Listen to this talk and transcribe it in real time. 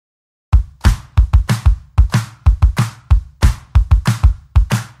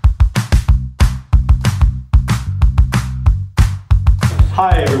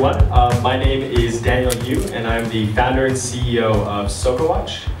Yu, and I'm the founder and CEO of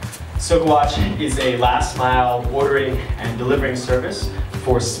Sokowatch. Sokowatch is a last-mile ordering and delivering service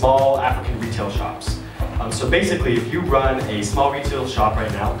for small African retail shops. So basically, if you run a small retail shop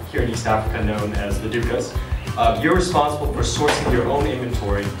right now, here in East Africa known as the Dukas, you're responsible for sourcing your own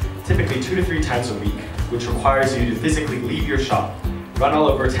inventory, typically 2 to 3 times a week, which requires you to physically leave your shop, run all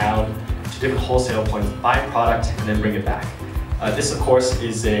over town to different wholesale points, buy product, and then bring it back. This, of course,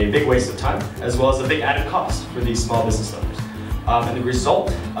 is a big waste of time, as well as a big added cost for these small business owners. And the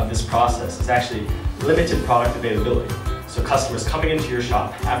result of this process is actually limited product availability. So customers coming into your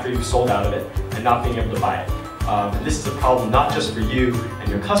shop after you've sold out of it and not being able to buy it. And this is a problem not just for you and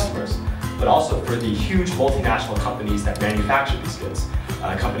your customers, but also for the huge multinational companies that manufacture these goods.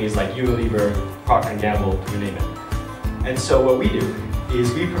 Companies like Unilever, Procter & Gamble, you name it. And so what we do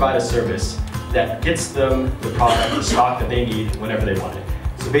is we provide a service that gets them the product, the stock that they need whenever they want it.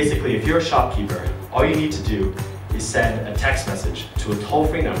 So basically, if you're a shopkeeper, all you need to do is send a text message to a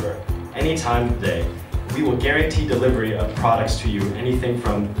toll-free number any time of the day. We will guarantee delivery of products to you, anything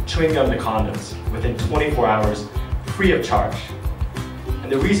from chewing gum to condoms, within 24 hours, free of charge. And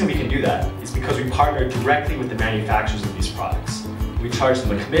the reason we can do that is because we partner directly with the manufacturers of these products. We charge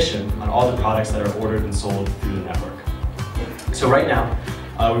them a commission on all the products that are ordered and sold through the network. So right now,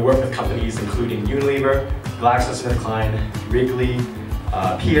 we work with companies including Unilever, GlaxoSmithKline, Wrigley,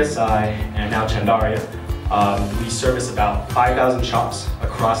 PSI, and now Chandaria. We service about 5,000 shops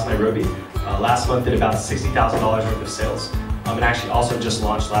across Nairobi. Last month did about $60,000 worth of sales. And actually also just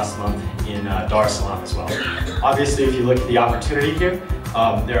launched last month in Dar es Salaam as well. Obviously, if you look at the opportunity here,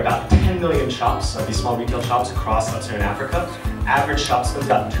 there are about 10 million shops, these small retail shops across Sub-Saharan Africa. Average shop spends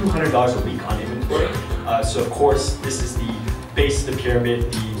about $200 a week on inventory. So of course, this is the base of the pyramid,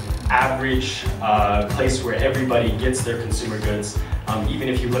 the average place where everybody gets their consumer goods. Even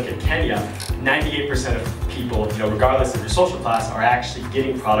if you look at Kenya, 98% of people, regardless of your social class, are actually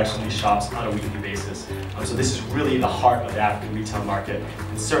getting products from these shops on a weekly basis. So this is really the heart of the African retail market.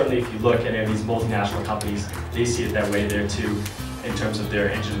 And certainly if you look at any of these multinational companies, they see it that way there too, in terms of their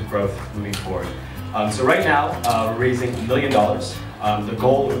engine of growth moving forward. So right now, we're raising $1 million. The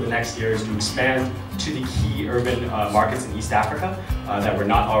goal over the next year is to expand to the key urban markets in East Africa that we're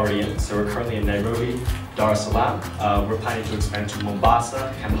not already in. So we're currently in Nairobi, Dar es Salaam. We're planning to expand to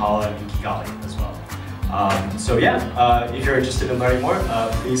Mombasa, Kampala, and Kigali as well. So yeah, if you're interested in learning more,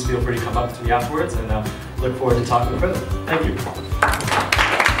 please feel free to come up to me afterwards, and look forward to talking further. Thank you.